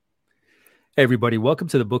Hey, everybody. Welcome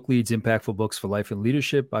to the Book Leads Impactful Books for Life and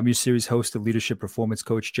Leadership. I'm your series host and leadership performance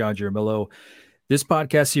coach, John Jaramillo. This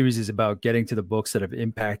podcast series is about getting to the books that have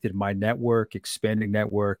impacted my network, expanding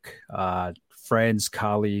network, friends,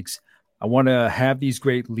 colleagues. I want to have these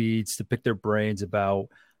great leads to pick their brains about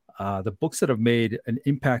the books that have made an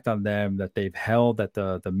impact on them, that they've held, that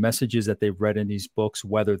the messages that they've read in these books,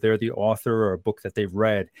 whether they're the author or a book that they've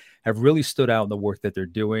read, have really stood out in the work that they're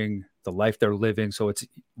doing, the life they're living. So it's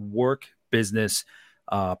work, business,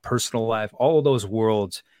 personal life, all of those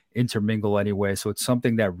worlds intermingle anyway. So it's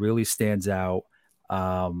something that really stands out.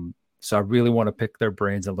 So I really want to pick their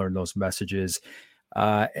brains and learn those messages.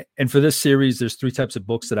 And for this series, there's three types of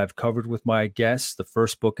books that I've covered with my guests. The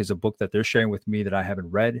first book is a book that they're sharing with me that I haven't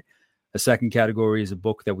read. The second category is a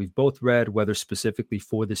book that we've both read, whether specifically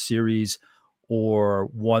for the series or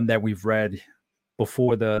one that we've read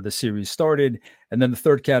before the series started. And then the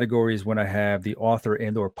third category is when I have the author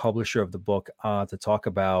and or publisher of the book to talk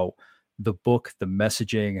about the book, the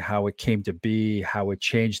messaging, how it came to be, how it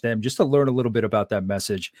changed them, just to learn a little bit about that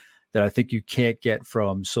message that I think you can't get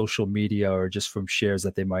from social media or just from shares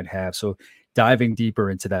that they might have. So diving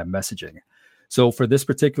deeper into that messaging. So for this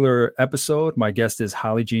particular episode, my guest is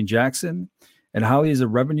Holly Jean Jackson. And Holly is a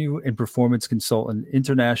revenue and performance consultant,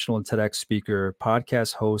 international and TEDx speaker,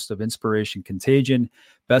 podcast host of Inspiration Contagion,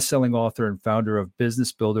 best-selling author and founder of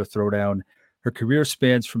Business Builder Throwdown. Her career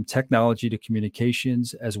spans from technology to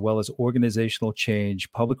communications, as well as organizational change,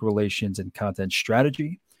 public relations, and content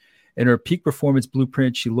strategy. In her peak performance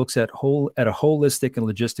blueprint, she looks at a holistic and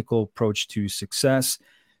logistical approach to success.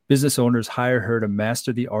 Business owners hire her to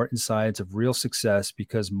master the art and science of real success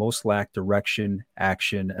because most lack direction,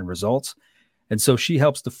 action, and results. And so she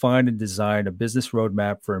helps define and design a business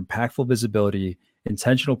roadmap for impactful visibility,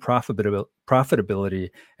 intentional profitability,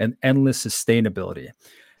 and endless sustainability.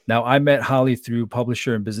 Now, I met Holly through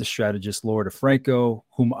publisher and business strategist Laura DeFranco,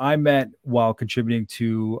 whom I met while contributing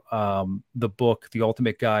to the book, The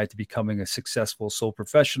Ultimate Guide to Becoming a Successful Soul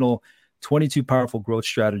Professional, 22 Powerful Growth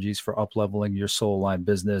Strategies for Upleveling Your Soul-Aligned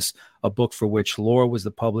Business, a book for which Laura was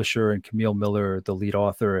the publisher and Camille Miller, the lead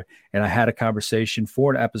author. And I had a conversation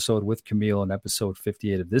for an episode with Camille in episode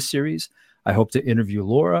 58 of this series. I hope to interview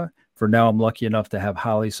Laura. For now, I'm lucky enough to have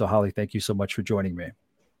Holly. So Holly, thank you so much for joining me.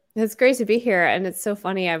 It's great to be here. And it's so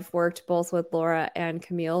funny. I've worked both with Laura and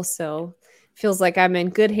Camille. So it feels like I'm in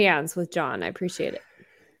good hands with John. I appreciate it.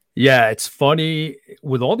 Yeah, it's funny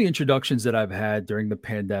with all the introductions that I've had during the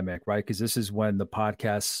pandemic, right? Because this is when the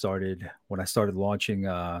podcast started, when I started launching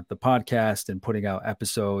the podcast and putting out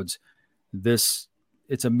episodes.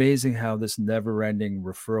 It's amazing how this never-ending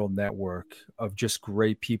referral network of just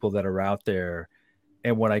great people that are out there.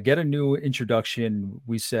 And when I get a new introduction,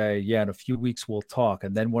 we say, yeah, in a few weeks we'll talk.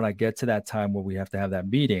 And then when I get to that time where we have to have that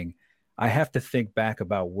meeting, I have to think back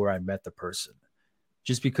about where I met the person.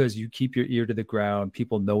 Just because you keep your ear to the ground,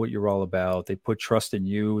 people know what you're all about. They put trust in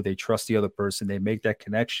you. They trust the other person. They make that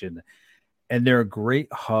connection. And there are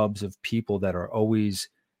great hubs of people that are always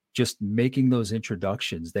just making those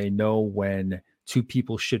introductions. They know when two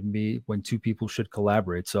people should meet, when two people should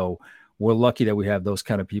collaborate. So we're lucky that we have those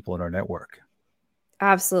kind of people in our network.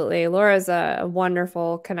 Absolutely. Laura's a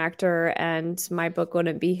wonderful connector, and my book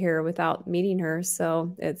wouldn't be here without meeting her.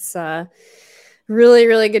 So it's really,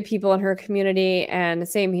 really good people in her community. And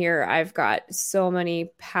same here. I've got so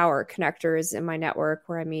many power connectors in my network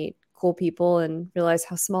where I meet cool people and realize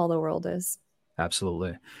how small the world is.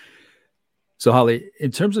 Absolutely. So Holly,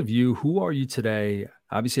 in terms of you, who are you today?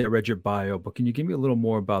 Obviously, I read your bio, but can you give me a little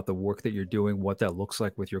more about the work that you're doing, what that looks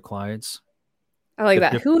like with your clients? I like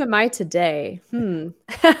that. Who am I today? No.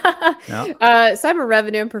 So I'm a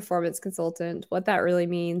revenue and performance consultant. What that really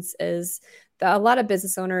means is that a lot of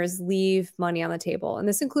business owners leave money on the table. And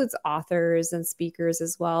this includes authors and speakers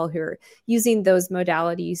as well, who are using those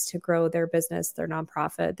modalities to grow their business, their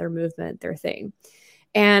nonprofit, their movement, their thing.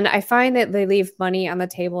 And I find that they leave money on the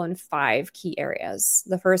table in 5 key areas.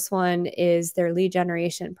 The first one is their lead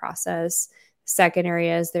generation process. Second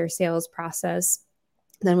area is their sales process.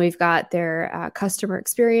 Then we've got their customer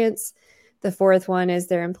experience. The fourth one is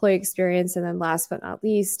their employee experience. And then last but not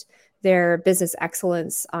least, their business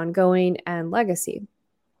excellence, ongoing, and legacy.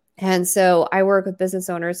 And so I work with business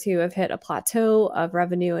owners who have hit a plateau of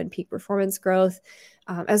revenue and peak performance growth,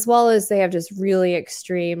 as well as they have just really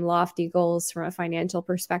extreme, lofty goals from a financial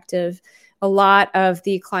perspective. A lot of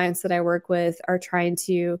the clients that I work with are trying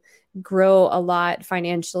to grow a lot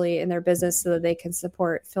financially in their business so that they can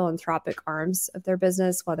support philanthropic arms of their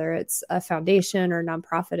business, whether it's a foundation or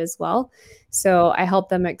nonprofit as well. So I help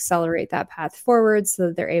them accelerate that path forward so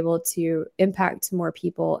that they're able to impact more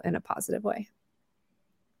people in a positive way.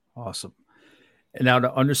 Awesome. And now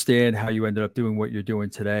to understand how you ended up doing what you're doing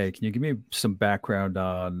today, can you give me some background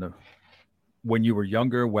on when you were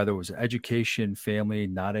younger, whether it was education, family,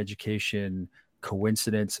 not education,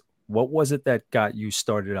 coincidence? What was it that got you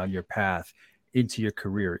started on your path into your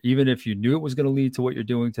career? Even if you knew it was going to lead to what you're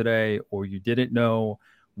doing today or you didn't know,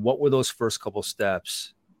 what were those first couple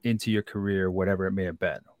steps into your career, whatever it may have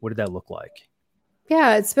been? What did that look like?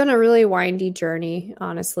 Yeah, it's been a really windy journey,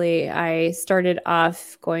 honestly. I started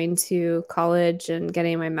off going to college and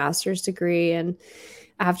getting my master's degree. And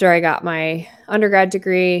after I got my undergrad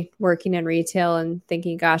degree, working in retail and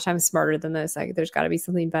thinking, gosh, I'm smarter than this. Like, there's got to be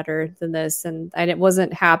something better than this. And I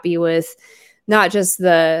wasn't happy with not just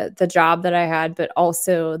the job that I had, but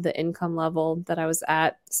also the income level that I was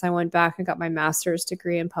at. So I went back and got my master's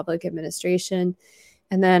degree in public administration.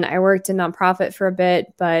 And then I worked in nonprofit for a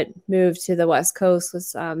bit, but moved to the West Coast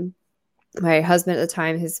with my husband at the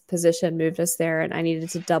time. His position moved us there, and I needed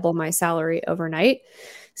to double my salary overnight.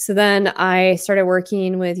 So then I started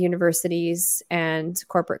working with universities and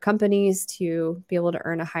corporate companies to be able to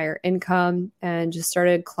earn a higher income and just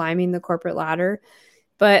started climbing the corporate ladder.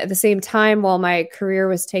 But at the same time, while my career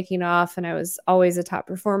was taking off and I was always a top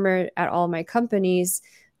performer at all my companies,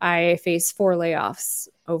 I faced 4 layoffs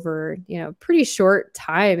over, pretty short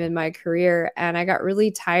time in my career. And I got really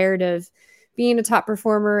tired of being a top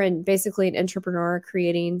performer and basically an entrepreneur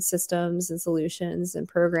creating systems and solutions and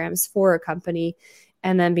programs for a company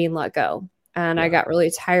and then being let go. And I got really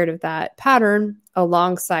tired of that pattern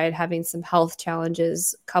alongside having some health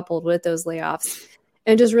challenges coupled with those layoffs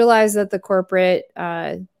and just realized that the corporate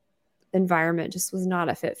environment just was not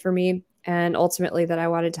a fit for me. And ultimately that I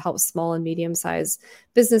wanted to help small and medium-sized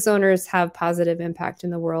business owners have positive impact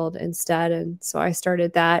in the world instead. And so I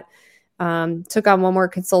started that, took on one more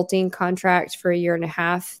consulting contract for 1.5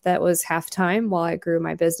 years that was half-time while I grew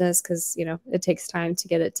my business because, it takes time to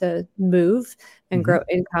get it to move and grow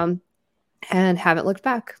income, and haven't looked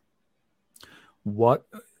back. What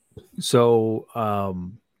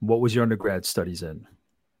was your undergrad studies in?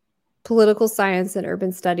 Political science and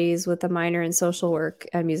urban studies with a minor in social work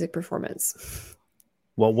and music performance.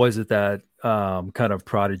 What was it that kind of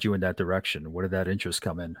prodded you in that direction? Where did that interest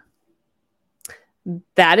come in?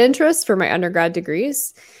 That interest for my undergrad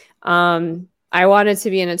degrees. I wanted to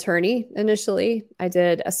be an attorney initially. I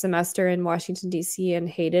did a semester in Washington, D.C. and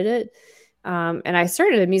hated it. And I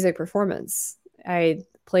started in music performance. I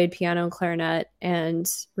played piano and clarinet and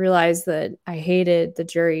realized that I hated the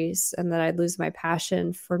juries and that I'd lose my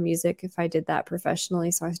passion for music if I did that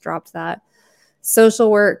professionally. So I dropped that. Social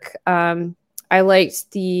work, I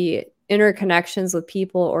liked the interconnections with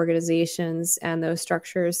people, organizations, and those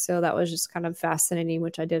structures. So that was just kind of fascinating,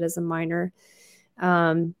 which I did as a minor.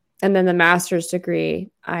 And then the master's degree,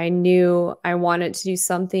 I knew I wanted to do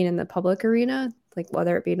something in the public arena, like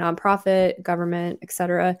whether it be nonprofit, government,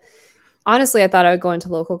 etc. Honestly, I thought I would go into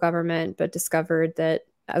local government, but discovered that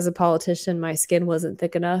as a politician, my skin wasn't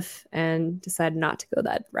thick enough and decided not to go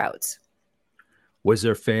that route. Was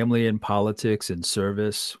there family in politics and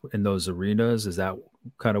service in those arenas? Is that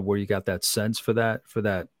kind of where you got that sense for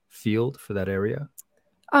that field, for that area?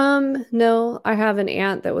 No, I have an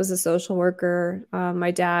aunt that was a social worker.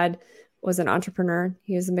 My dad was an entrepreneur.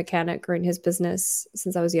 He was a mechanic running his business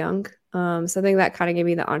since I was young. So I think that kind of gave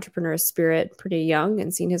me the entrepreneur spirit pretty young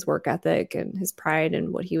and seeing his work ethic and his pride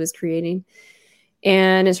in what he was creating.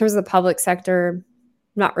 And in terms of the public sector,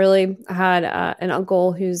 not really. I had an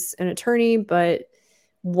uncle who's an attorney, but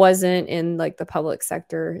wasn't in like the public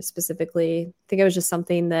sector specifically. I think it was just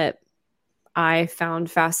something that I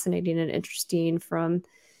found fascinating and interesting from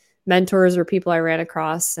mentors or people I ran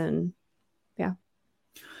across. And yeah.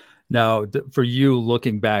 Now, for you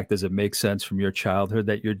looking back, does it make sense from your childhood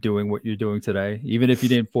that you're doing what you're doing today? Even if you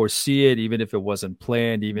didn't foresee it, even if it wasn't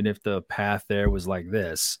planned, even if the path there was like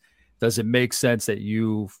this, does it make sense that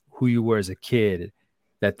who you were as a kid,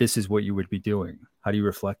 that this is what you would be doing? How do you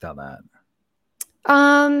reflect on that?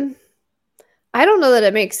 I don't know that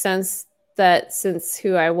it makes sense that since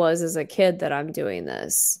who I was as a kid that I'm doing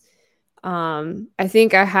this. I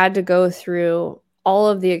think I had to go through all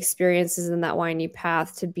of the experiences in that windy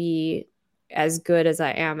path to be as good as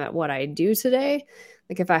I am at what I do today.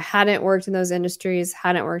 Like if I hadn't worked in those industries,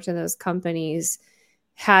 hadn't worked in those companies,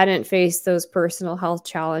 hadn't faced those personal health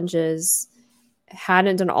challenges,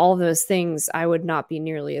 hadn't done all of those things, I would not be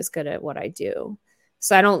nearly as good at what I do.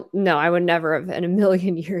 So I don't know. I would never have in a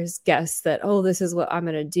million years guessed that, oh, this is what I'm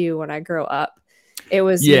going to do when I grow up. It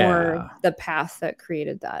was more the path that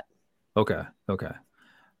created that. Okay.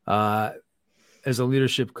 As a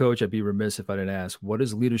leadership coach, I'd be remiss if I didn't ask, what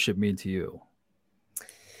does leadership mean to you?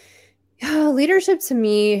 Leadership to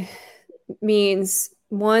me means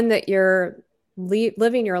one, that you're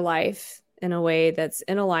living your life in a way that's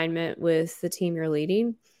in alignment with the team you're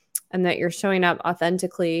leading, and that you're showing up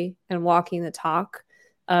authentically and walking the talk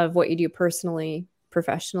of what you do personally,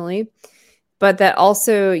 professionally, but that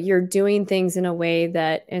also you're doing things in a way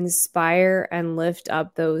that inspire and lift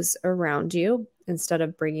up those around you instead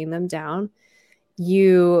of bringing them down.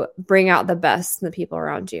 You bring out the best in the people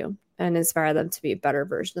around you and inspire them to be a better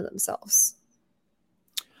version of themselves.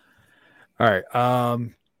 All right.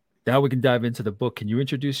 Now we can dive into the book. Can you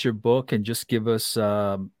introduce your book and just give us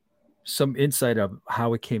some insight of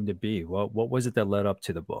how it came to be? What was it that led up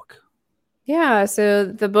to the book? Yeah. So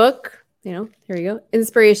the book, here we go.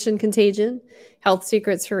 Inspiration, Contagion, Health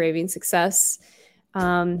Secrets for Raving Success,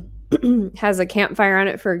 has a campfire on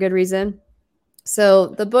it for a good reason. So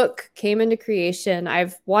the book came into creation.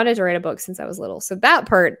 I've wanted to write a book since I was little. So that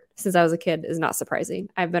part, since I was a kid, is not surprising.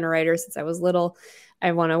 I've been a writer since I was little.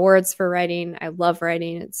 I won awards for writing. I love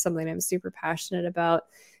writing. It's something I'm super passionate about.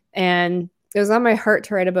 And it was on my heart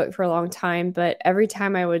to write a book for a long time. But every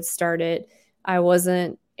time I would start it, I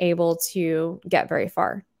wasn't able to get very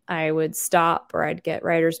far. I would stop, or I'd get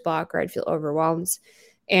writer's block, or I'd feel overwhelmed.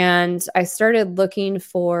 And I started looking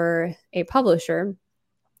for a publisher.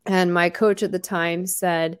 And my coach at the time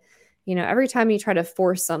said, every time you try to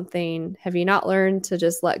force something, have you not learned to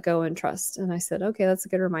just let go and trust? And I said, okay, that's a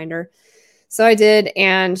good reminder. So I did.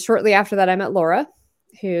 And shortly after that, I met Laura,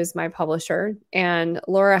 who's my publisher. And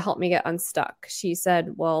Laura helped me get unstuck. She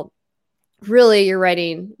said, well, really, you're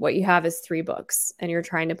writing, what you have is 3 books and you're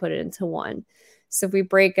trying to put it into one. So if we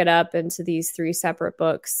break it up into these 3 separate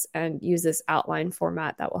books and use this outline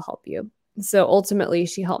format, that will help you. So ultimately,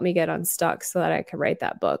 she helped me get unstuck so that I could write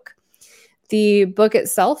that book. The book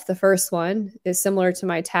itself, the first one, is similar to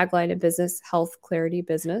my tagline in business, Health, Clarity,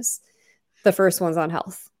 Business. The first one's on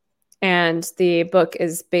health. And the book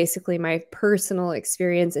is basically my personal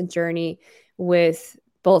experience and journey with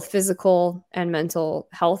both physical and mental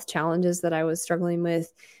health challenges that I was struggling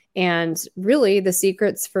with. And really the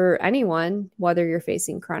secrets for anyone, whether you're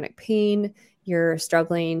facing chronic pain, you're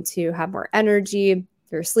struggling to have more energy,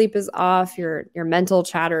 your sleep is off, your mental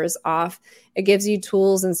chatter is off. It gives you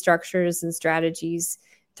tools and structures and strategies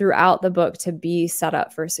throughout the book to be set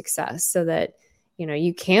up for success so that,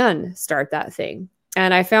 you can start that thing.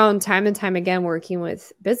 And I found time and time again working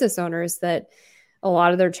with business owners that a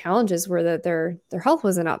lot of their challenges were that their health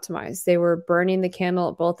wasn't optimized. They were burning the candle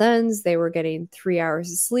at both ends. They were getting 3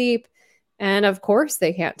 hours of sleep. And of course,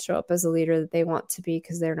 they can't show up as a leader that they want to be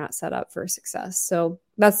because they're not set up for success. So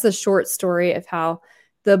that's the short story of how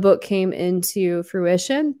the book came into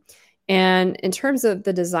fruition. And in terms of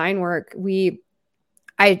the design work,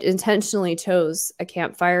 I intentionally chose a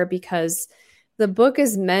campfire because the book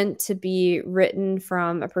is meant to be written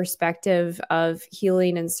from a perspective of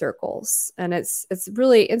healing in circles. And it's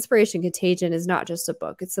really, Inspiration Contagion is not just a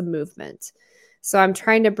book, it's a movement. So I'm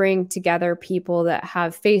trying to bring together people that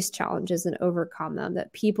have faced challenges and overcome them,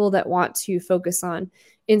 that people that want to focus on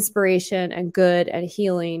inspiration and good and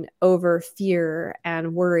healing over fear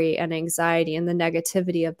and worry and anxiety and the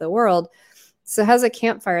negativity of the world. So it has a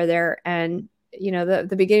campfire there. And,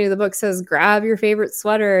 the beginning of the book says, grab your favorite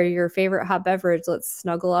sweater, your favorite hot beverage. Let's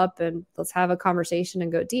snuggle up and let's have a conversation and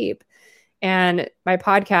go deep. And my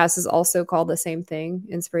podcast is also called the same thing,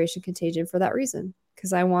 Inspiration Contagion, for that reason,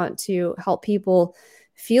 because I want to help people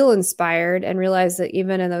feel inspired and realize that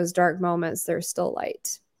even in those dark moments, there's still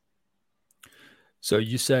light. So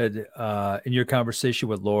you said in your conversation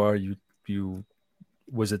with Laura, you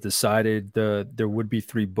was it decided there would be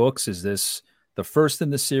 3 books? Is this the first in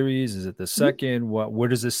the series? Is it the second? Where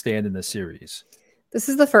does this stand in the series? This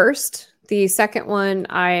is the first. The second one,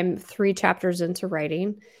 I'm 3 chapters into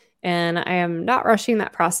writing, and I am not rushing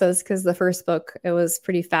that process because the first book, it was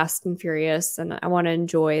pretty fast and furious, and I want to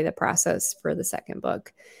enjoy the process for the second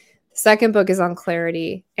book. The second book is on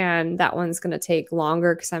clarity, and that one's going to take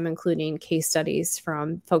longer because I'm including case studies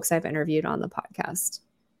from folks I've interviewed on the podcast.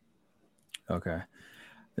 Okay.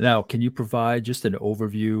 Now, can you provide just an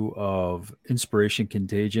overview of Inspiration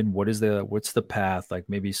Contagion? What's the path? Like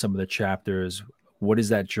maybe some of the chapters. What is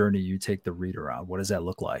that journey you take the reader on? What does that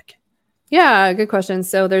look like? Yeah, good question.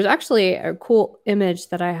 So there's actually a cool image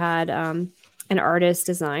that I had an artist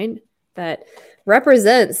design that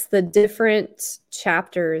represents the different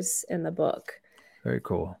chapters in the book. Very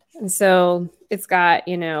cool. And so it's got,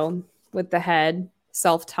 with the head,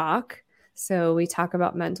 self-talk. So we talk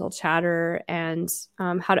about mental chatter and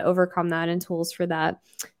how to overcome that and tools for that.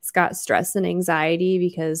 It's got stress and anxiety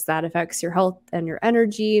because that affects your health and your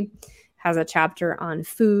energy. Has a chapter on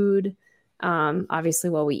food. Obviously,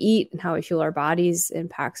 what we eat and how we fuel our bodies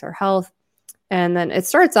impacts our health. And then it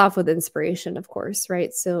starts off with inspiration, of course,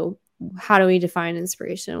 right? So how do we define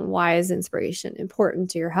inspiration? Why is inspiration important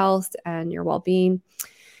to your health and your well-being?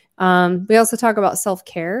 We also talk about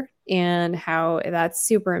self-care and how that's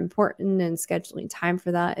super important, and scheduling time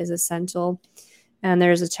for that is essential. And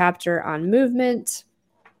there's a chapter on movement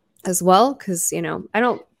as well, because, I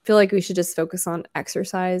don't feel like we should just focus on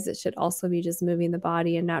exercise. It should also be just moving the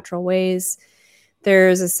body in natural ways.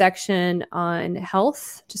 There's a section on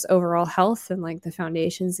health, just overall health, and like the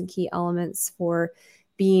foundations and key elements for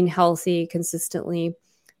being healthy consistently.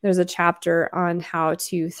 There's a chapter on how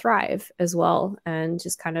to thrive as well, and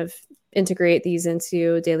just kind of integrate these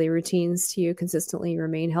into daily routines to consistently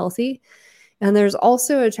remain healthy. And there's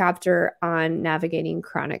also a chapter on navigating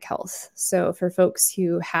chronic health. So for folks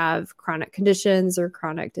who have chronic conditions or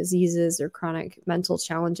chronic diseases or chronic mental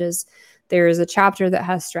challenges, there is a chapter that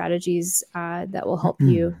has strategies that will help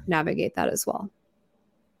you navigate that as well.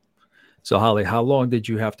 So Holly, how long did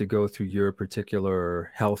you have to go through your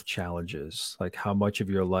particular health challenges? Like, how much of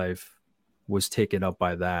your life was taken up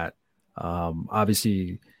by that?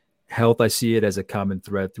 Obviously, health, I see it as a common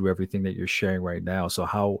thread through everything that you're sharing right now. So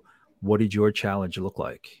what did your challenge look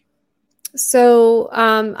like? So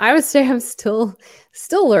I would say I'm still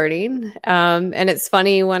learning. And it's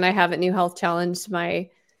funny, when I have a new health challenge, my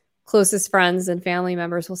closest friends and family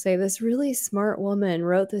members will say, this really smart woman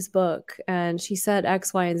wrote this book and she said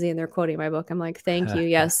X, Y, and Z, and they're quoting my book. I'm like, thank you.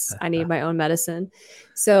 Yes, I need my own medicine.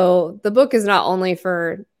 So the book is not only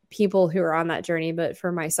for people who are on that journey, but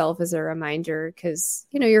for myself as a reminder, because,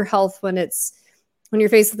 your health, when you're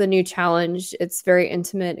faced with a new challenge, it's very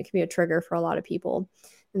intimate. It can be a trigger for a lot of people.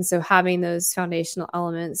 And so having those foundational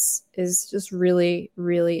elements is just really,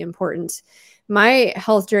 really important. My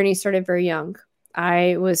health journey started very young.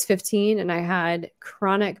 I was 15 and I had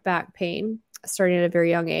chronic back pain starting at a very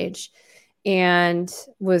young age, and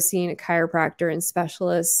was seeing a chiropractor and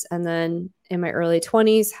specialists. And then in my early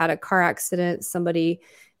 20s, had a car accident. Somebody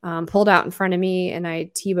pulled out in front of me and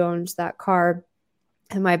I T-boned that car.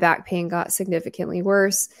 And my back pain got significantly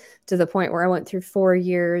worse, to the point where I went through 4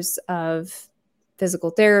 years of physical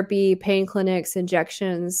therapy, pain clinics,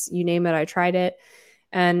 injections, you name it, I tried it,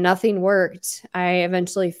 and nothing worked. I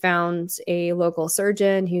eventually found a local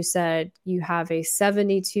surgeon who said, you have a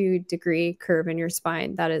 72-degree curve in your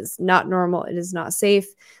spine. That is not normal. It is not safe.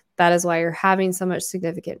 That is why you're having so much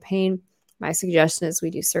significant pain. My suggestion is we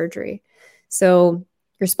do surgery. So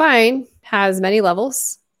your spine has many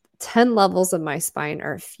levels. 10 levels of my spine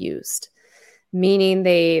are fused, meaning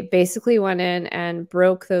they basically went in and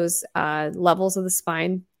broke those levels of the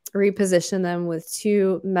spine, repositioned them with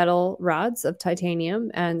 2 metal rods of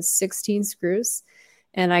titanium and 16 screws.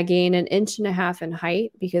 And I gained 1.5 inches in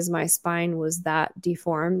height because my spine was that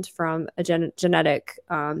deformed from a genetic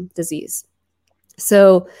disease.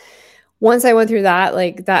 So once I went through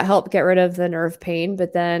that, that helped get rid of the nerve pain.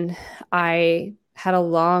 But then I had a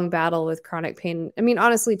long battle with chronic pain. I mean,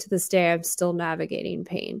 honestly, to this day, I'm still navigating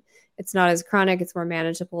pain. It's not as chronic, it's more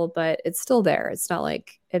manageable, but it's still there. It's not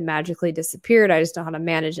like it magically disappeared. I just know how to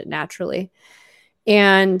manage it naturally.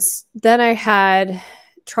 And then I had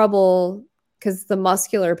trouble because the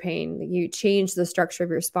muscular pain, you change the structure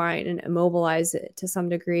of your spine and immobilize it to some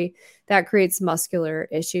degree. That creates muscular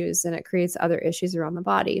issues, and it creates other issues around the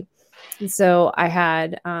body. And so I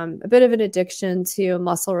had a bit of an addiction to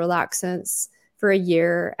muscle relaxants for a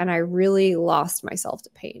year, and I really lost myself to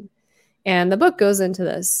pain. And the book goes into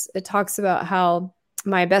this. It talks about how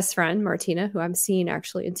my best friend, Martina, who I'm seeing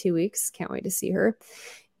actually in 2 weeks, can't wait to see her,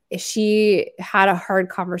 she had a hard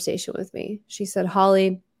conversation with me. She said,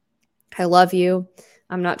 Holly, I love you.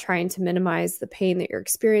 I'm not trying to minimize the pain that you're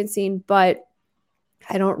experiencing, but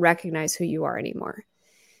I don't recognize who you are anymore.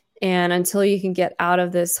 And until you can get out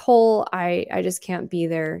of this hole, I just can't be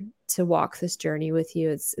there to walk this journey with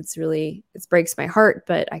you. It breaks my heart,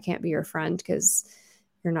 but I can't be your friend because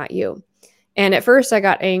you're not you. And at first I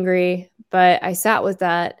got angry, but I sat with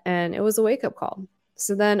that and it was a wake-up call.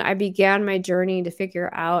 So then I began my journey to figure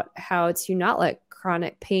out how to not let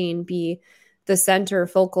chronic pain be the center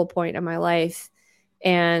focal point of my life.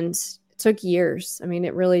 And it took years. I mean,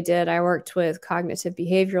 it really did. I worked with cognitive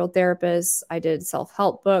behavioral therapists. I did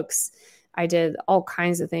self-help books. I did all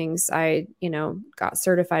kinds of things. I, got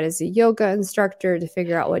certified as a yoga instructor to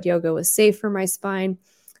figure out what yoga was safe for my spine.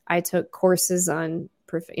 I took courses on,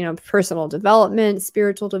 personal development,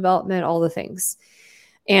 spiritual development, all the things.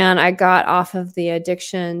 And I got off of the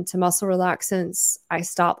addiction to muscle relaxants. I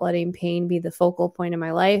stopped letting pain be the focal point of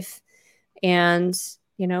my life. And,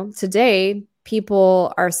 today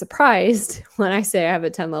people are surprised when I say I have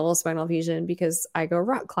a 10-level spinal fusion, because I go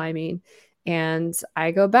rock climbing and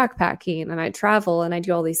I go backpacking and I travel and I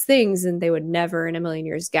do all these things. And they would never in a million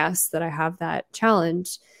years guess that I have that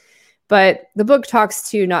challenge. But the book talks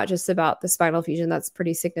to not just about the spinal fusion, that's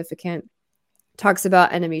pretty significant. Talks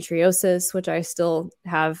about endometriosis, which I still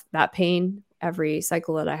have that pain every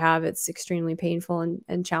cycle that I have. It's extremely painful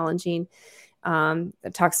and challenging.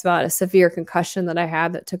 It talks about a severe concussion that I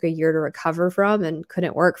had that took a year to recover from and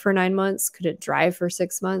couldn't work for 9 months, couldn't drive for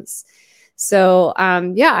 6 months. So,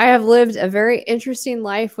 yeah, I have lived a very interesting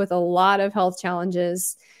life with a lot of health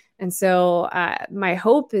challenges. And so my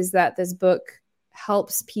hope is that this book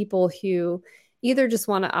helps people who either just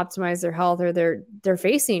want to optimize their health or they're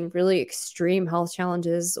facing really extreme health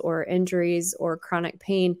challenges or injuries or chronic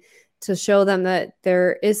pain, to show them that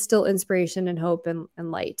there is still inspiration and hope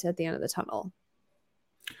and light at the end of the tunnel.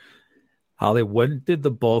 Holly, when did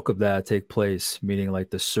the bulk of that take place? Meaning like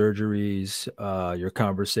the surgeries, your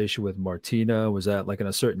conversation with Martina, was that like in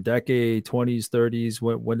a certain decade, 20s, 30s?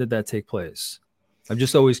 When did that take place? I'm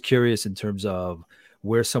just always curious in terms of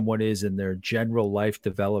where someone is in their general life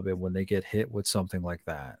development when they get hit with something like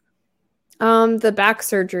that. The back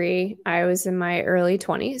surgery, I was in my early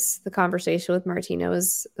 20s. The conversation with Martina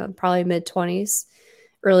was probably mid 20s,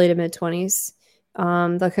 early to mid 20s.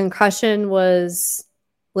 The concussion was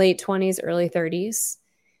late 20s, early 30s.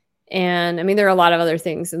 And I mean, there are a lot of other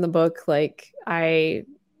things in the book. Like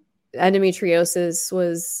endometriosis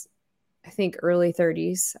was, I think, early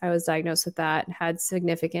 30s. I was diagnosed with that, had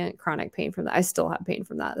significant chronic pain from that. I still have pain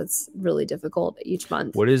from that. That's really difficult each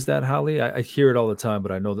month. What is that, Holly? I hear it all the time,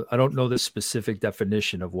 but I don't know the specific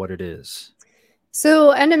definition of what it is.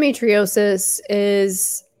 So endometriosis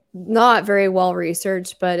is not very well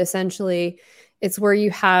researched, but essentially it's where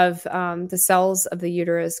you have the cells of the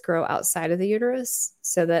uterus grow outside of the uterus,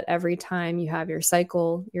 so that every time you have your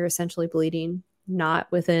cycle, you're essentially bleeding, not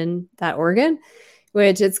within that organ.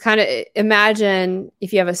 Which it's kind of, imagine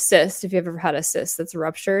if you have a cyst, if you've ever had a cyst that's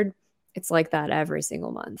ruptured, it's like that every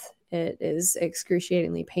single month. It is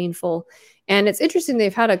excruciatingly painful. And it's interesting,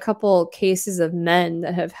 they've had a couple cases of men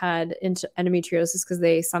that have had endometriosis because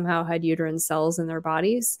they somehow had uterine cells in their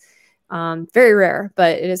bodies. Very rare,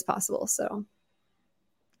 but it is possible. So.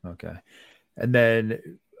 Okay. And then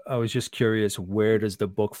I was just curious, where does the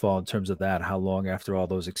book fall in terms of that? How long after all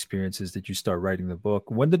those experiences did you start writing the book?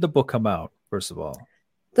 When did the book come out, first of all?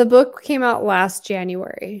 The book came out last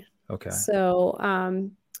January. Okay. So,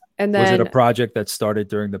 and then. Was it a project that started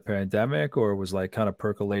during the pandemic, or was like kind of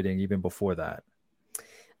percolating even before that?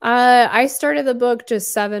 I started the book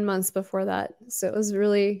just 7 months before that. So it was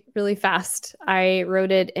really, really fast. I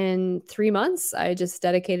wrote it in 3 months. I just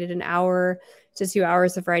dedicated an hour to 2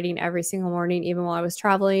 hours of writing every single morning, even while I was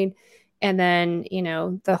traveling. And then,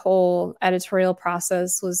 the whole editorial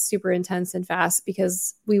process was super intense and fast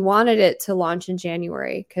because we wanted it to launch in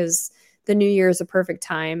January because the new year is a perfect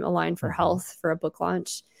time aligned for health for a book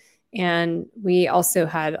launch. And we also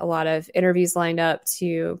had a lot of interviews lined up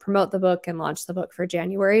to promote the book and launch the book for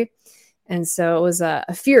January. And so it was a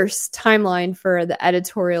fierce timeline for the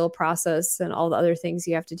editorial process and all the other things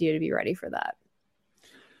you have to do to be ready for that.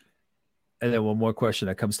 And then one more question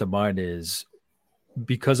that comes to mind is,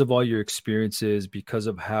 because of all your experiences, because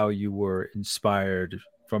of how you were inspired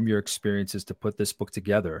from your experiences to put this book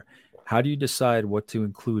together, how do you decide what to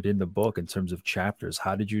include in the book in terms of chapters?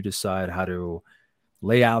 How did you decide how to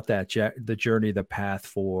lay out the journey, the path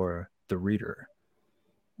for the reader?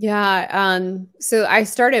 Yeah. So I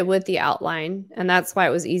started with the outline, and that's why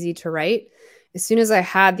it was easy to write. As soon as I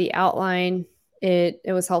had the outline, it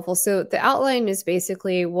was helpful. So the outline is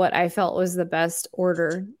basically what I felt was the best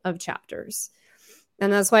order of chapters.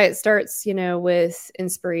 And that's why it starts, with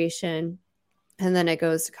inspiration, and then it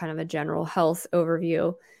goes to kind of a general health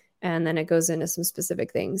overview, and then it goes into some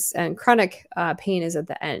specific things. And chronic pain is at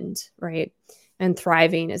the end, right? And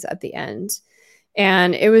thriving is at the end.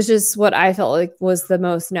 And it was just what I felt like was the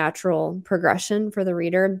most natural progression for the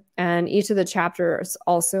reader. And each of the chapters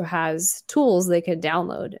also has tools they could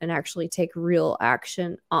download and actually take real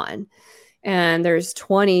action on. And there's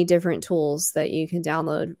 20 different tools that you can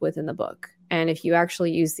download within the book. And if you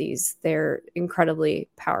actually use these, they're incredibly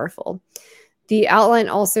powerful. The outline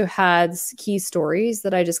also has key stories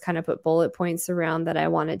that I just kind of put bullet points around that I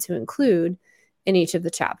wanted to include in each of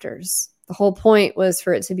the chapters. The whole point was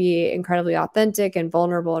for it to be incredibly authentic and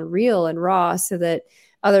vulnerable and real and raw, so that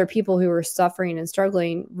other people who were suffering and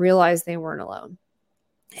struggling realized they weren't alone.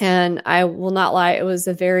 And I will not lie, it was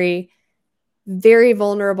a very, very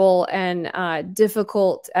vulnerable and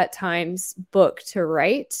difficult at times book to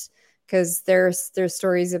write, because there's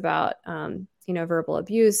stories about verbal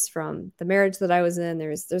abuse from the marriage that I was in.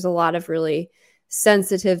 There's a lot of really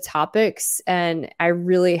sensitive topics, and I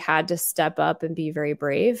really had to step up and be very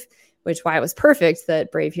brave, which why it was perfect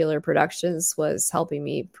that Brave Healer Productions was helping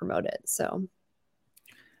me promote it. So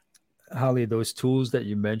Holly, those tools that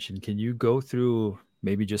you mentioned, can you go through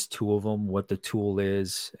maybe just two of them, what the tool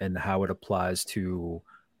is and how it applies to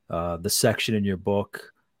the section in your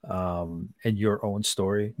book and your own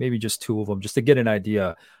story? Maybe just two of them, just to get an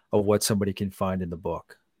idea of what somebody can find in the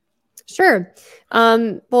book. Sure.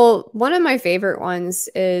 Well, one of my favorite ones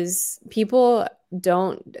is people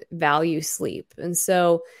don't value sleep. And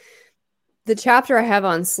so the chapter I have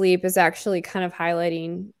on sleep is actually kind of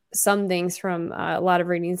highlighting some things from a lot of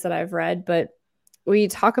readings that I've read, but we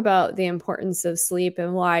talk about the importance of sleep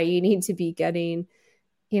and why you need to be getting,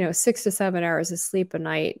 6 to 7 hours of sleep a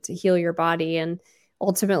night to heal your body. And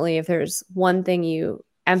ultimately, if there's one thing you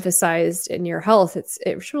emphasized in your health,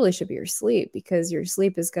 it really should be your sleep, because your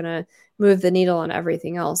sleep is going to move the needle on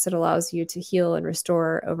everything else. It allows you to heal and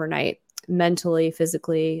restore overnight, mentally,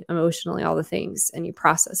 physically, emotionally, all the things, and you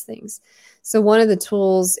process things. So one of the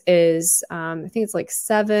tools is, I think it's like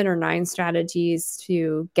 7 or 9 strategies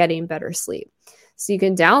to getting better sleep. So you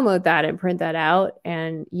can download that and print that out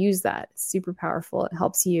and use that. It's super powerful. It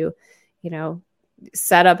helps you,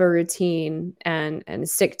 set up a routine and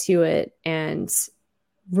stick to it and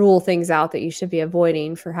rule things out that you should be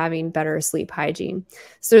avoiding for having better sleep hygiene.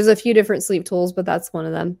 So there's a few different sleep tools, but that's one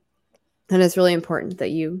of them. And it's really important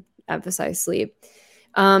that you emphasize sleep.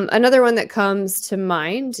 Another one that comes to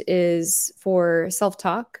mind is for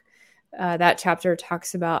self-talk. That chapter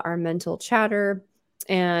talks about our mental chatter,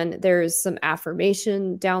 and there's some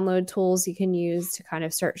affirmation download tools you can use to kind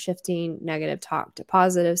of start shifting negative talk to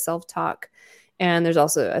positive self-talk. And there's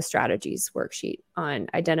also a strategies worksheet on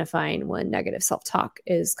identifying when negative self-talk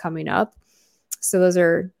is coming up. So those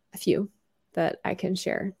are a few that I can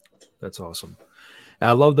share. That's awesome.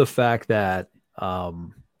 I love the fact that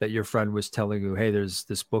that your friend was telling you, hey, there's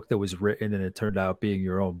this book that was written and it turned out being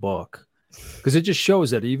your own book. Because it just shows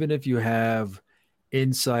that even if you have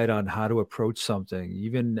insight on how to approach something,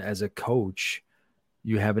 even as a coach,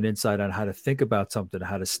 you have an insight on how to think about something,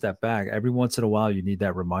 how to step back. Every once in a while, you need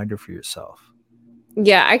that reminder for yourself.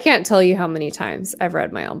 Yeah, I can't tell you how many times I've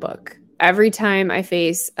read my own book. Every time I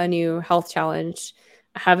face a new health challenge,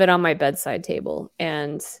 I have it on my bedside table,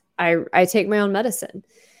 and I take my own medicine.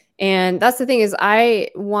 And that's the thing, is I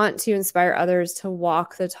want to inspire others to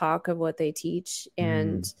walk the talk of what they teach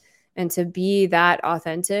and to be that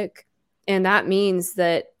authentic. And that means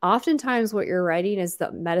that oftentimes what you're writing is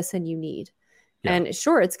the medicine you need. Yeah. And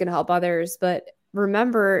sure, it's going to help others, but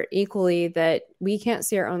remember equally that we can't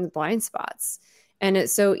see our own blind spots. And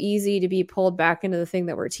it's so easy to be pulled back into the thing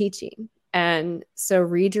that we're teaching. And so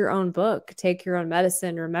read your own book, take your own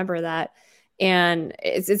medicine, remember that. And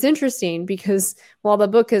it's interesting because while the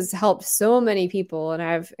book has helped so many people, and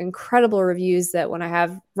I have incredible reviews that when I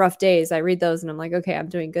have rough days, I read those and I'm like, okay, I'm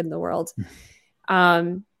doing good in the world.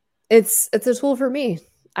 It's a tool for me.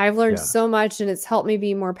 I've learned so much, and it's helped me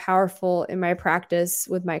be more powerful in my practice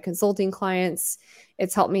with my consulting clients.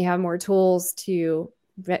 It's helped me have more tools to,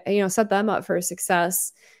 set them up for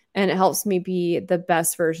success. And it helps me be the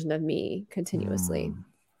best version of me continuously.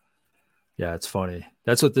 Yeah, it's funny.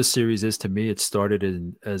 That's what this series is to me. It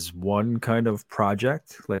started as one kind of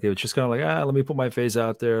project. Like it was just kind of like, let me put my face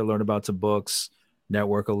out there, learn about some books,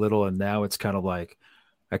 network a little. And now it's kind of like,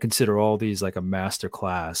 I consider all these like a master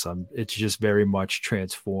class. It's just very much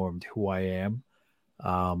transformed who I am.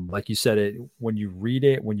 Like you said, when you read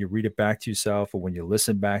it back to yourself, or when you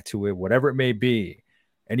listen back to it, whatever it may be,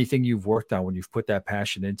 anything you've worked on, when you've put that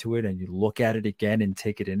passion into it and you look at it again and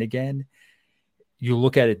take it in again, you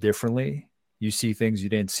look at it differently. You see things you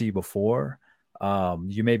didn't see before.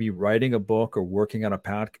 You may be writing a book or working on a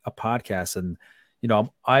podcast. And,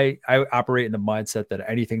 I operate in the mindset that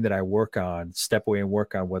anything that I work on, step away and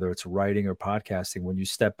work on, whether it's writing or podcasting, when you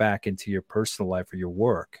step back into your personal life or your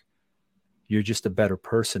work, you're just a better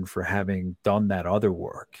person for having done that other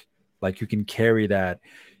work. Like you can carry that,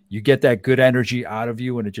 you get that good energy out of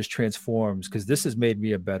you and it just transforms. Because this has made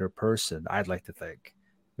me a better person, I'd like to think.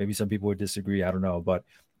 Maybe some people would disagree, I don't know. But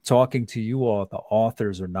talking to you all, the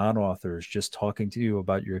authors or non-authors, just talking to you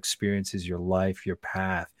about your experiences, your life, your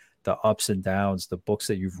path, the ups and downs, the books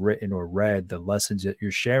that you've written or read, the lessons that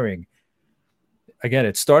you're sharing. Again,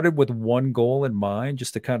 it started with one goal in mind,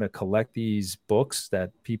 just to kind of collect these books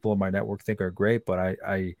that people in my network think are great. But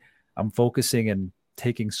I'm focusing and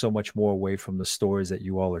taking so much more away from the stories that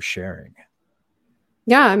you all are sharing.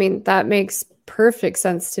 Yeah, I mean, that makes perfect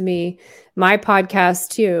sense to me. My podcast,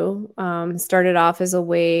 too, started off as a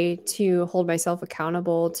way to hold myself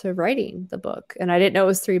accountable to writing the book. And I didn't know it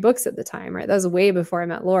was 3 books at the time, right? That was way before I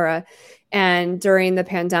met Laura. And during the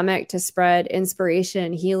pandemic, to spread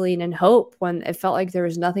inspiration, healing, and hope when it felt like there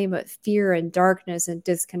was nothing but fear and darkness and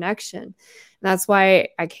disconnection. And that's why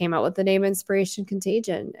I came out with the name Inspiration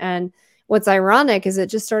Contagion. And what's ironic is it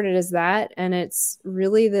just started as that. And it's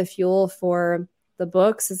really the fuel for the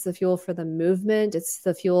books. It's the fuel for the movement. It's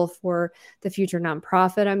the fuel for the future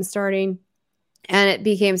nonprofit I'm starting. And it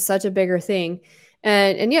became such a bigger thing.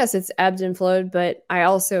 And yes, it's ebbed and flowed, but I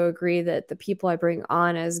also agree that the people I bring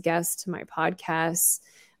on as guests to my podcasts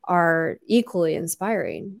are equally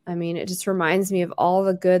inspiring. I mean, it just reminds me of all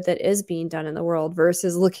the good that is being done in the world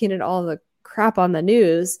versus looking at all the crap on the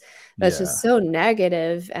news that's just so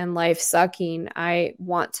negative and life sucking. I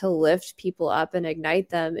want to lift people up and ignite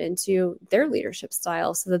them into their leadership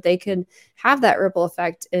style so that they can have that ripple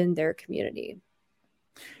effect in their community.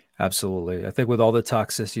 Absolutely. I think with all the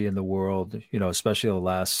toxicity in the world, especially the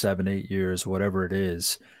last 7, 8 years, whatever it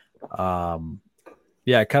is,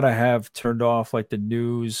 yeah, I kind of have turned off like the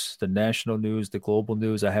news, the national news, the global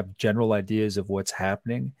news. I have general ideas of what's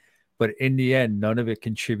happening, but in the end, none of it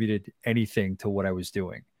contributed anything to what I was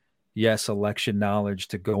doing. Yes, election knowledge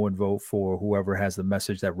to go and vote for whoever has the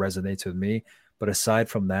message that resonates with me. But aside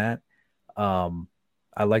from that, um,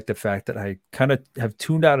 I like the fact that I kind of have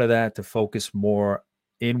tuned out of that to focus more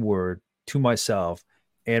inward to myself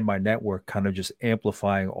and my network, kind of just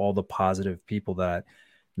amplifying all the positive people that,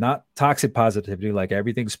 not toxic positivity, like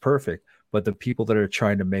everything's perfect, but the people that are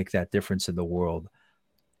trying to make that difference in the world,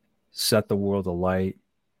 set the world alight,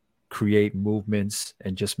 create movements,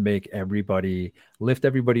 and just lift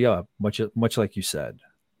everybody up, much like you said.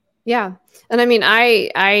 Yeah. And I mean,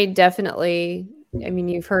 I definitely, I mean,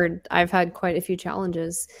 you've heard I've had quite a few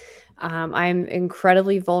challenges. I'm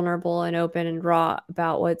incredibly vulnerable and open and raw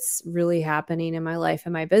about what's really happening in my life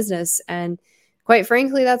and my business. And quite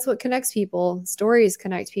frankly, that's what connects people. Stories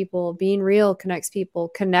connect people. Being real connects people.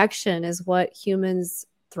 Connection is what humans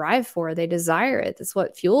thrive for. They desire it. That's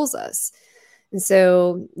what fuels us. And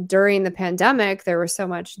so during the pandemic, there was so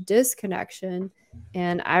much disconnection.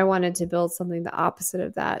 And I wanted to build something the opposite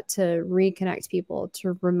of that, to reconnect people,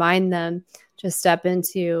 to remind them to step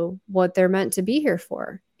into what they're meant to be here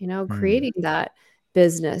for, creating that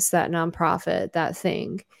business, that nonprofit, that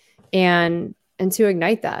thing, and to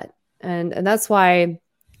ignite that. And that's why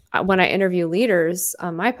when I interview leaders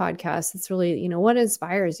on my podcast, it's really, what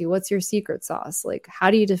inspires you? What's your secret sauce? Like, how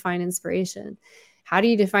do you define inspiration? How do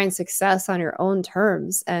you define success on your own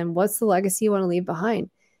terms? And what's the legacy you want to leave behind?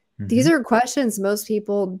 These are questions most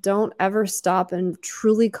people don't ever stop and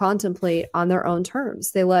truly contemplate on their own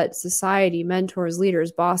terms. They let society, mentors,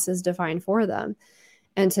 leaders, bosses define for them.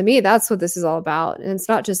 And to me, that's what this is all about. And it's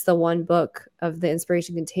not just the one book of the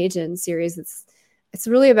Inspiration Contagion series. It's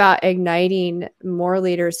really about igniting more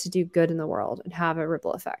leaders to do good in the world and have a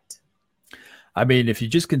ripple effect. I mean, if you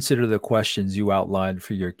just consider the questions you outlined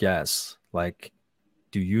for your guests, like,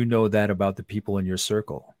 do you know that about the people in your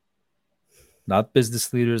circle? Not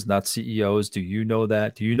business leaders, not CEOs. Do you know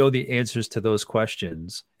that? Do you know the answers to those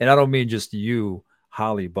questions? And I don't mean just you,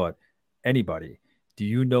 Holly, but anybody. Do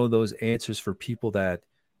you know those answers for people that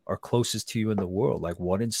are closest to you in the world? Like,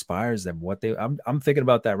 what inspires them? I'm thinking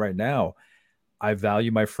about that right now. I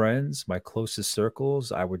value my friends, my closest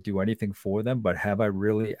circles. I would do anything for them, but have I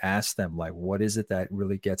really asked them, like, what is it that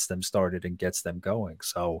really gets them started and gets them going?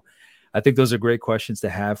 So I think those are great questions to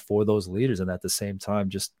have for those leaders. And at the same time,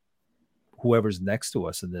 just whoever's next to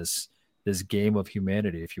us in this game of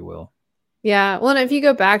humanity, if you will. Yeah. Well, and if you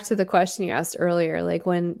go back to the question you asked earlier, like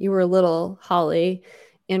when you were little, Holly,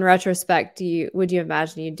 in retrospect, would you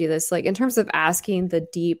imagine you'd do this? Like in terms of asking the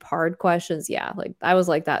deep, hard questions? Yeah. Like I was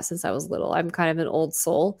like that since I was little. I'm kind of an old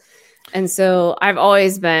soul. And so I've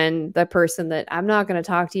always been the person that I'm not going to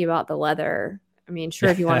talk to you about the weather. I mean, sure,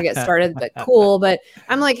 if you want to get started, but cool. But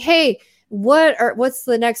I'm like, hey, what's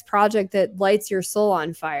the next project that lights your soul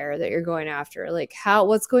on fire that you're going after? Like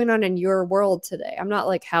what's going on in your world today? I'm not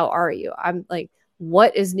like, how are you? I'm like,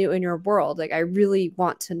 what is new in your world? Like, I really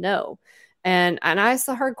want to know. And I ask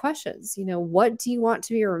the hard questions, what do you want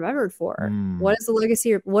to be remembered for? What is the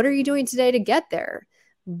legacy? What are you doing today to get there?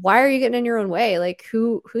 Why are you getting in your own way? Like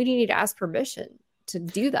who do you need to ask permission to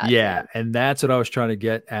do that? Yeah. And that's what I was trying to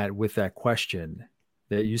get at with that question.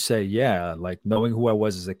 That you say, yeah, like knowing who I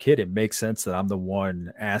was as a kid, it makes sense that I'm the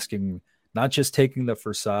one asking, not just taking the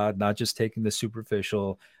facade, not just taking the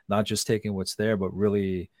superficial, not just taking what's there, but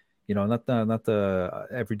really, not the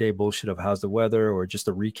everyday bullshit of how's the weather or just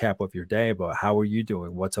a recap of your day, but how are you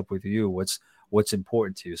doing? What's up with you? What's what's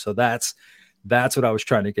important to you. So that's what I was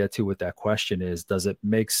trying to get to with that question is, does it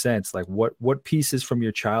make sense? Like what pieces from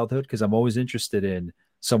your childhood? Because I'm always interested in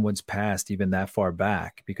someone's past, even that far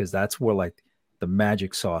back, because that's where like the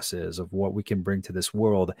magic sauce is of what we can bring to this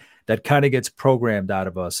world that kind of gets programmed out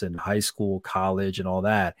of us in high school, college, and all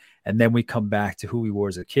that. And then we come back to who we were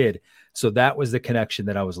as a kid. So that was the connection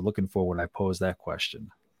that I was looking for when I posed that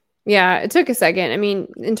question. Yeah, it took a second. I mean,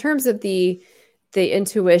 in terms of the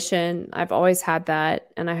intuition, I've always had that,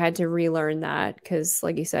 and I had to relearn that because,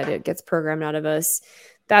 like you said, it gets programmed out of us.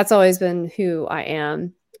 That's always been who I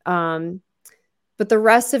am. But the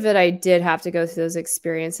rest of it, I did have to go through those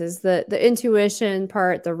experiences. The intuition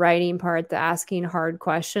part, the writing part, the asking hard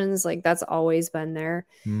questions, like that's always been there.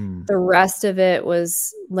 The rest of it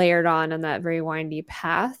was layered on that very windy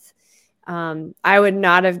path. I would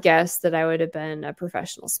not have guessed that I would have been a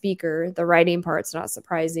professional speaker. The writing part's not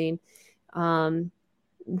surprising.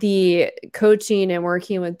 The coaching and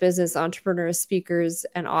working with business entrepreneurs, speakers,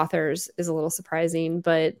 and authors is a little surprising,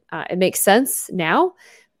 but it makes sense now.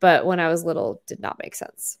 But when I was little, did not make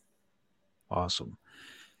sense. Awesome.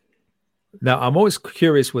 Now, I'm always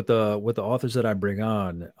curious with the authors that I bring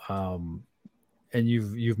on. And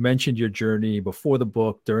you've mentioned your journey before the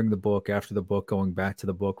book, during the book, after the book, going back to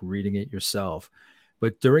the book, reading it yourself.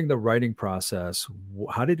 But during the writing process,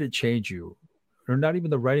 how did it change you? Or not even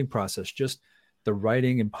the writing process, just the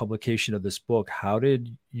writing and publication of this book. How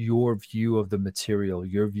did your view of the material,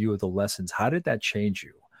 your view of the lessons, how did that change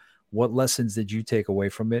you? What lessons did you take away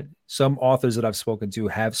from it? Some authors that I've spoken to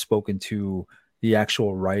have spoken to the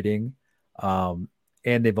actual writing. And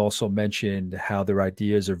they've also mentioned how their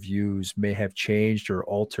ideas or views may have changed or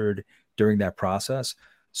altered during that process.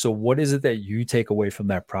 So what is it that you take away from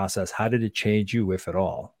that process? How did it change you, if at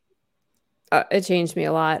all? It changed me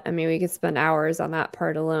a lot. I mean, we could spend hours on that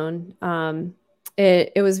part alone.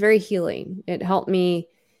 It was very healing. It helped me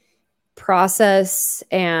process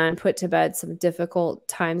and put to bed some difficult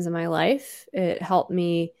times in my life. It helped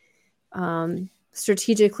me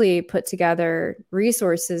strategically put together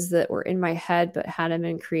resources that were in my head but hadn't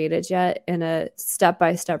been created yet in a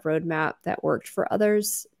step-by-step roadmap that worked for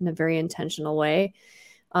others in a very intentional way.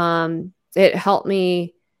 It helped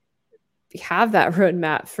me have that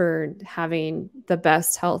roadmap for having the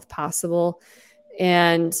best health possible.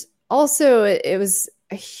 And also it was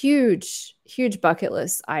a huge bucket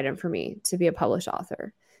list item for me to be a published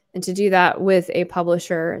author, and to do that with a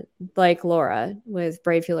publisher like Laura with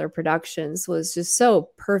Brave Healer Productions was just so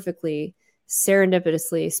perfectly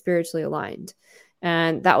serendipitously spiritually aligned.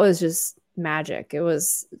 And that was just magic. It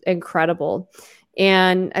was incredible.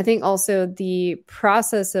 And I think also the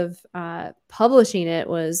process of publishing it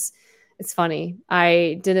was, it's funny.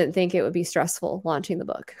 I didn't think it would be stressful launching the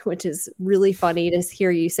book, which is really funny to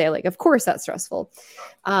hear you say, like, of course that's stressful.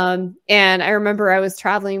 And I remember I was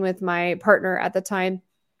traveling with my partner at the time,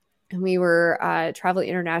 and we were traveling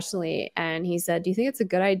internationally. And he said, do you think it's a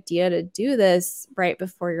good idea to do this right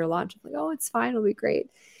before your launch? I'm like, oh, it's fine. It'll be great.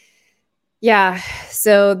 Yeah.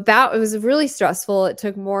 So that was really stressful. It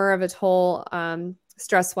took more of a toll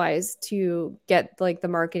stress wise to get like the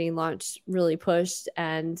marketing launch really pushed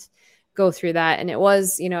and go through that. And it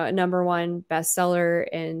was, a #1 bestseller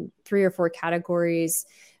in 3 or 4 categories.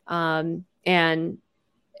 And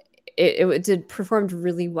it performed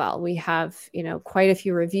really well. We have, quite a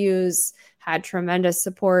few reviews, had tremendous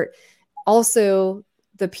support. Also,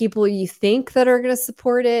 the people you think that are going to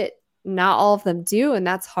support it, not all of them do. And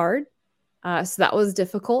that's hard. So that was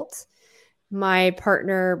difficult. My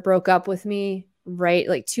partner broke up with me right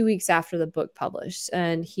like 2 weeks after the book published,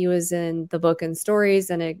 and he was in the book and stories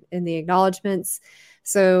and in the acknowledgments.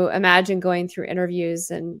 So imagine going through interviews,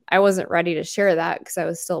 and I wasn't ready to share that because I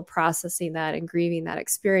was still processing that and grieving that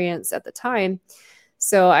experience at the time.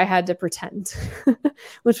 So I had to pretend,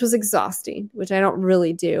 which was exhausting, which I don't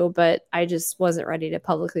really do, but I just wasn't ready to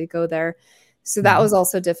publicly go there. So that was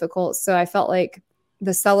also difficult. So I felt like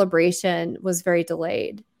the celebration was very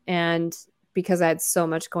delayed, and because I had so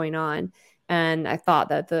much going on. And I thought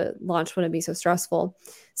that the launch wouldn't be so stressful.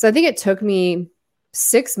 So I think it took me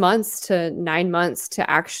 6 months to 9 months to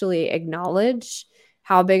actually acknowledge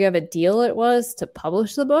how big of a deal it was to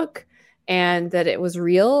publish the book and that it was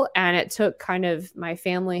real. And it took kind of my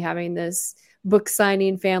family having this book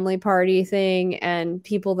signing family party thing, and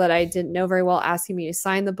people that I didn't know very well asking me to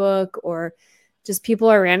sign the book, or just people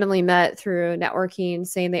I randomly met through networking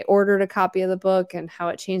saying they ordered a copy of the book and how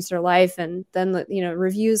it changed their life. And then,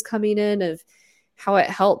 reviews coming in of how it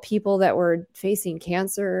helped people that were facing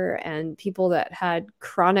cancer and people that had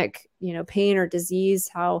chronic, pain or disease,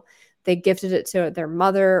 how they gifted it to their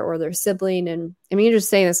mother or their sibling. And I mean, you're just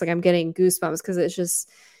saying this, like I'm getting goosebumps because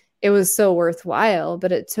it was so worthwhile,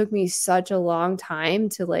 but it took me such a long time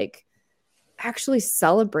to like actually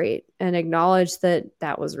celebrate and acknowledge that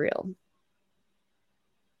that was real.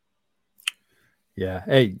 Yeah.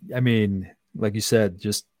 Hey, I mean, like you said,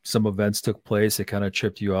 just some events took place. It kind of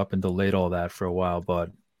tripped you up and delayed all that for a while,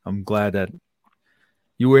 but I'm glad that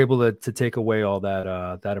you were able to take away all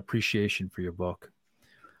that that appreciation for your book.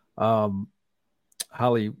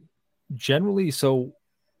 Holly, generally, so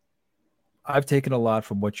I've taken a lot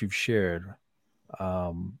from what you've shared.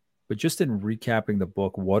 But just in recapping the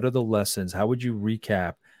book, what are the lessons? How would you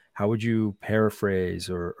recap? How would you paraphrase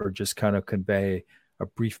or just kind of convey a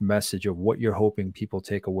brief message of what you're hoping people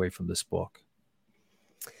take away from this book?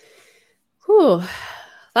 Whew,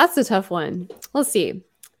 that's a tough one. Let's see.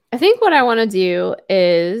 I think what I want to do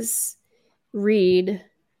is read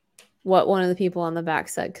what one of the people on the back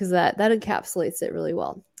said, because that encapsulates it really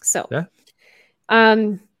well. So, Yeah.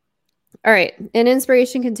 All right. In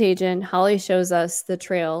Inspiration Contagion, Holly shows us the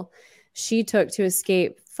trail she took to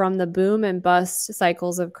escape from the boom and bust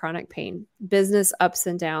cycles of chronic pain, business ups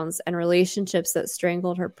and downs, and relationships that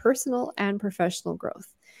strangled her personal and professional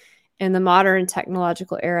growth. In the modern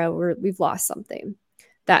technological era, we've lost something.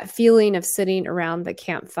 That feeling of sitting around the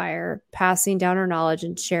campfire, passing down our knowledge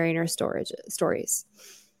and sharing our stories.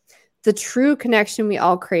 The true connection we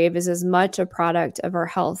all crave is as much a product of our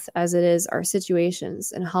health as it is our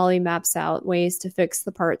situations, and Holly maps out ways to fix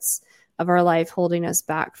the parts of our life holding us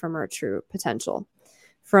back from our true potential.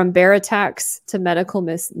 From bear attacks to medical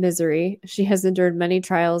misery, she has endured many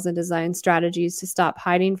trials and designed strategies to stop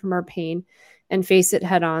hiding from our pain and face it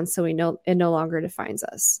head on so it no longer defines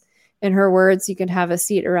us. In her words, you can have a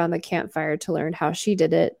seat around the campfire to learn how she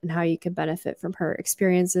did it and how you can benefit from her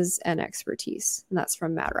experiences and expertise. And that's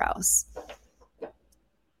from Matt Rouse.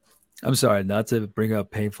 I'm sorry, not to bring up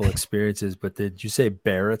painful experiences, but did you say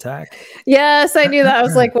bear attack? Yes, I knew that. I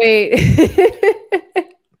was like, wait.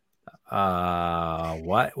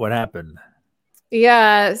 What happened?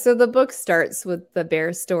 Yeah, so the book starts with the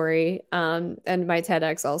bear story, and my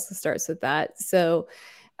TEDx also starts with that. So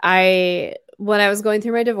when I was going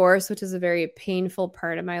through my divorce, which is a very painful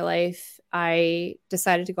part of my life, I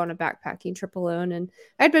decided to go on a backpacking trip alone. And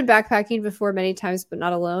I'd been backpacking before many times, but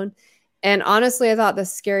not alone. And honestly, I thought the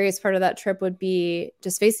scariest part of that trip would be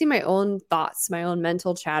just facing my own thoughts, my own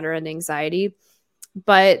mental chatter and anxiety.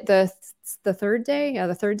 But the third day of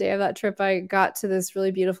that trip, I got to this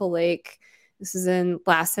really beautiful lake. This is in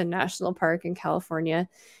Lassen National Park in California,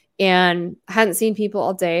 and I hadn't seen people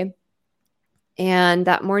all day. And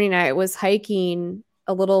that morning I was hiking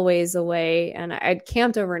a little ways away, and I'd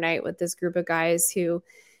camped overnight with this group of guys who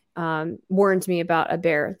warned me about a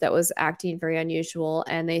bear that was acting very unusual.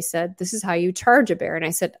 And they said, "This is how you charge a bear." And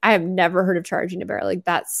I said, "I have never heard of charging a bear. Like,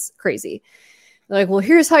 that's crazy." They're like, "Well,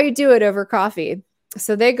 here's how you do it over coffee."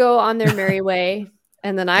 So they go on their merry way.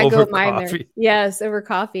 And then I go mine there. Yes, over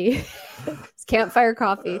coffee. It's campfire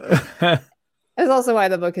coffee. That's also why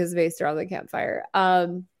the book is based around the campfire.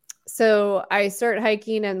 So I start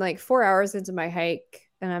hiking, and like 4 hours into my hike,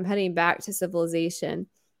 and I'm heading back to civilization,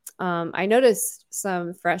 I noticed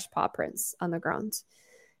some fresh paw prints on the ground.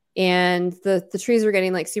 And the trees were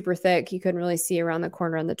getting like super thick. You couldn't really see around the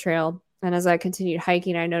corner on the trail. And as I continued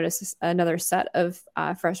hiking, I noticed another set of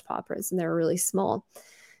fresh paw prints, and they were really small.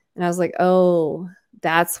 And I was like, oh,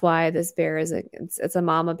 that's why this bear it's a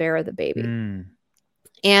mama bear with a baby.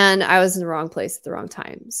 And I was in the wrong place at the wrong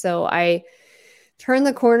time. So I turned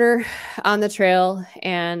the corner on the trail,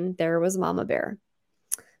 and there was mama bear.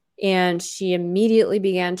 And she immediately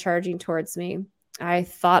began charging towards me. I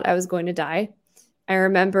thought I was going to die. I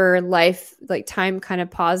remember time kind of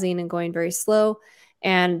pausing and going very slow.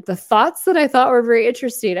 And the thoughts that I thought were very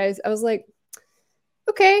interesting, I was like,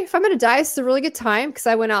 okay, if I'm going to die, it's a really good time, because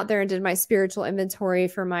I went out there and did my spiritual inventory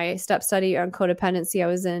for my step study on codependency I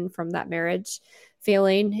was in from that marriage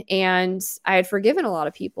failing. And I had forgiven a lot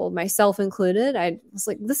of people, myself included. I was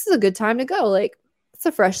like, this is a good time to go. Like, it's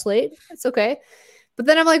a fresh slate. It's okay. But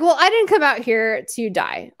then I'm like, well, I didn't come out here to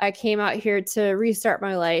die. I came out here to restart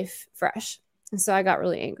my life fresh. And so I got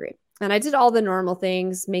really angry. And I did all the normal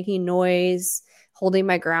things, making noise, holding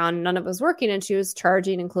my ground. None of it was working. And she was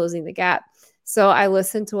charging and closing the gap. So I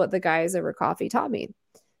listened to what the guys over coffee taught me.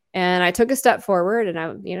 And I took a step forward, and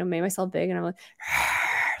I, made myself big, and I'm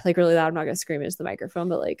like really loud. I'm not going to scream into the microphone,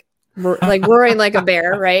 but like roaring like a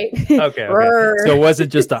bear, right? Okay. So it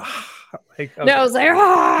wasn't just a like, okay. No, I was like,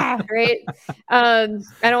 right. I don't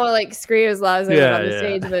want to like scream as loud as I would on the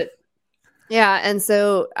stage, but yeah. And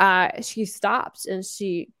so she stopped and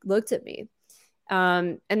she looked at me.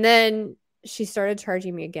 And then she started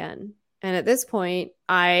charging me again. And at this point,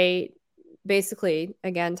 I basically,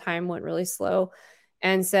 again, time went really slow.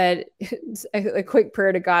 and said a quick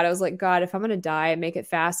prayer to God. I was like, God, if I'm going to die, make it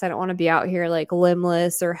fast. I don't want to be out here like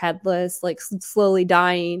limbless or headless, like slowly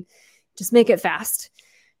dying. Just make it fast.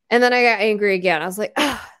 And then I got angry again. I was like,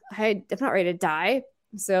 I'm not ready to die.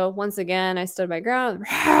 So once again, I stood my ground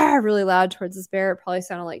really loud towards this bear. It probably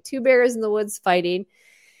sounded like two bears in the woods fighting.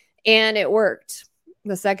 And it worked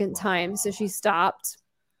the second time. So she stopped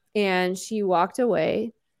and she walked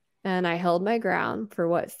away. And I held my ground for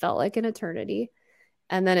what felt like an eternity.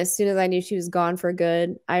 And then as soon as I knew she was gone for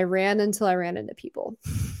good, I ran until I ran into people.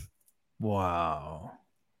 Wow.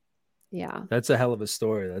 Yeah. That's a hell of a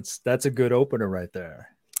story. That's a good opener right there.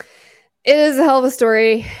 It is a hell of a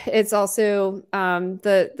story. It's also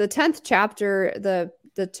the 10th chapter,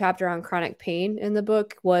 the chapter on chronic pain in the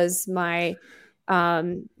book was my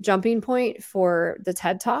jumping point for the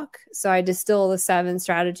TED Talk. So I distill the 7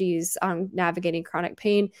 strategies on navigating chronic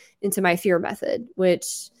pain into my fear method,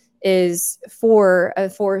 which is for a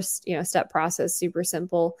 4-step process, super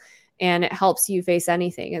simple. And it helps you face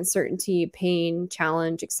anything, uncertainty, pain,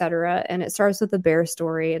 challenge, etc. And it starts with a bear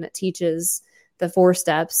story, and it teaches the 4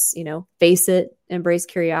 steps, face it, embrace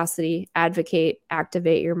curiosity, advocate,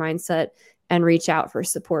 activate your mindset, and reach out for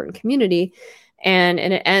support and community. And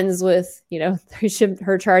it ends with,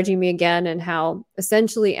 her charging me again, and how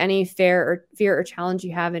essentially any fear or challenge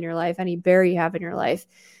you have in your life, any bear you have in your life,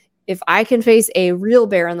 if I can face a real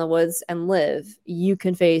bear in the woods and live, you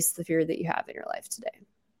can face the fear that you have in your life today.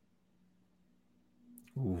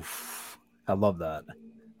 Oof. I love that.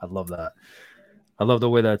 I love the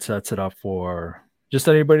way that sets it up for just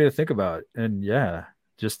anybody to think about. And yeah,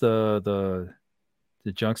 just the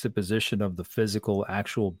juxtaposition of the physical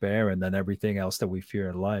actual bear and then everything else that we fear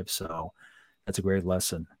in life. So that's a great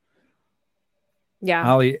lesson. Yeah.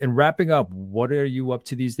 Holly, in wrapping up, what are you up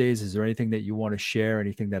to these days? Is there anything that you want to share?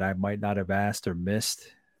 Anything that I might not have asked or missed?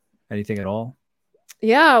 Anything at all?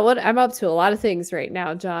 Yeah, I'm up to a lot of things right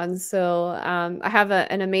now, John. So I have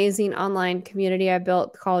an amazing online community I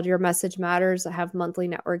built called Your Message Matters. I have monthly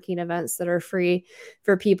networking events that are free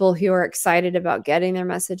for people who are excited about getting their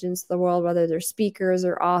message into the world, whether they're speakers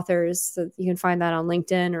or authors. So you can find that on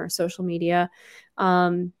LinkedIn or social media.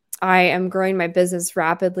 I am growing my business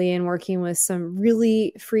rapidly and working with some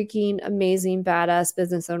really freaking amazing, badass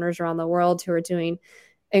business owners around the world who are doing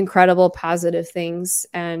incredible positive things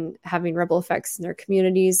and having ripple effects in their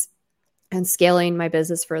communities, and scaling my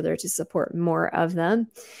business further to support more of them.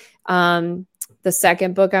 The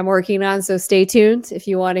second book I'm working on, so stay tuned if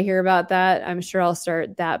you want to hear about that. I'm sure I'll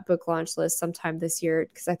start that book launch list sometime this year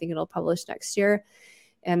because I think it'll publish next year.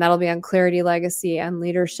 And that'll be on clarity, legacy, and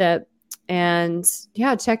leadership. And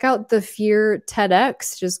yeah, check out the Fear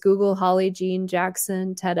TEDx. Just Google Holly Jean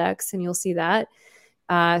Jackson TEDx and you'll see that.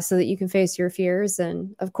 So that you can face your fears.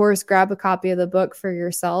 And of course, grab a copy of the book for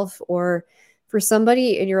yourself or for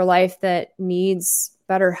somebody in your life that needs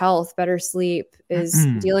better health, better sleep, is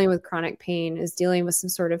dealing with chronic pain, is dealing with some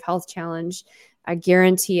sort of health challenge. I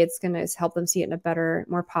guarantee it's going to help them see it in a better,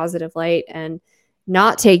 more positive light and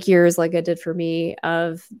not take years like it did for me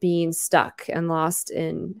of being stuck and lost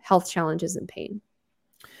in health challenges and pain.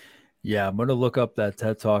 Yeah, I'm going to look up that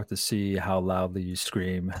TED Talk to see how loudly you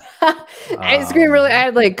scream. I scream really. I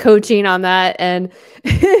had like coaching on that. And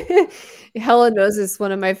Helen knows this,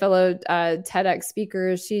 one of my fellow TEDx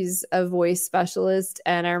speakers. She's a voice specialist.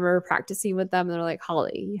 And I remember practicing with them. And they're like,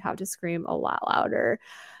 Holly, you have to scream a lot louder.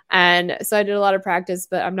 And so I did a lot of practice,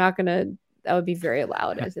 but I'm not going to, that would be very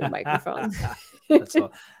loud into the microphone.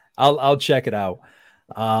 I'll check it out.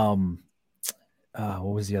 What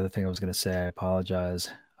was the other thing I was going to say? I apologize.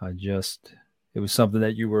 It was something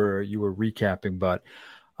that you were recapping, but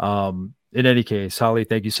in any case, Holly,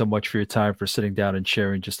 thank you so much for your time, for sitting down and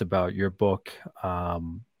sharing just about your book.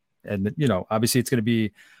 And obviously it's going to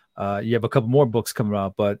be, you have a couple more books coming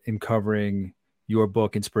out, but in covering your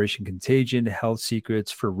book, Inspiration Contagion, Health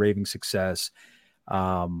Secrets for Raving Success.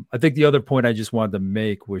 I think the other point I just wanted to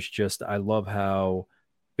make was just, I love how,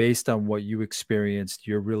 based on what you experienced,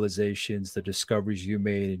 your realizations, the discoveries you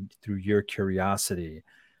made through your curiosity,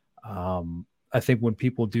 I think when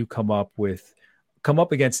people do come up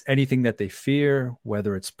against anything that they fear,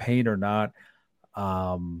 whether it's pain or not,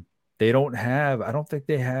 I don't think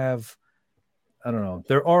they have, I don't know.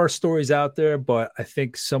 There are stories out there, but I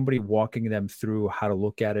think somebody walking them through how to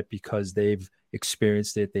look at it because they've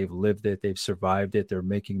experienced it, they've lived it, they've survived it, they're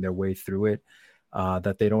making their way through it,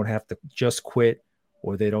 that they don't have to just quit,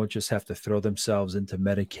 or they don't just have to throw themselves into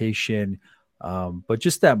medication, but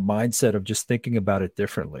just that mindset of just thinking about it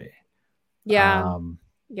differently. Yeah.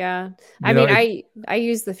 Yeah. I mean, I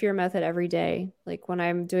use the fear method every day. Like when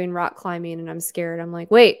I'm doing rock climbing and I'm scared, I'm like,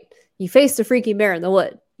 wait, you faced a freaky bear in the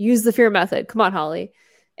wood. Use the fear method. Come on, Holly.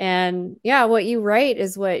 And yeah, what you write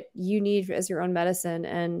is what you need as your own medicine.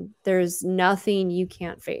 And there's nothing you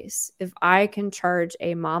can't face. If I can charge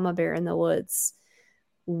a mama bear in the woods,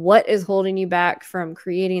 what is holding you back from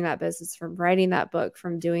creating that business, from writing that book,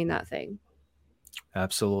 from doing that thing?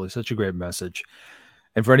 Absolutely. Such a great message.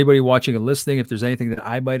 And for anybody watching and listening, if there's anything that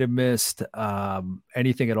I might have missed,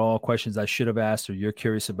 anything at all, questions I should have asked or you're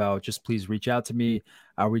curious about, just please reach out to me.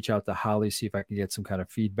 I'll reach out to Holly, see if I can get some kind of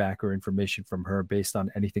feedback or information from her based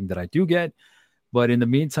on anything that I do get. But in the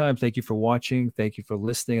meantime, thank you for watching. Thank you for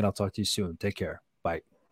listening, and I'll talk to you soon. Take care. Bye.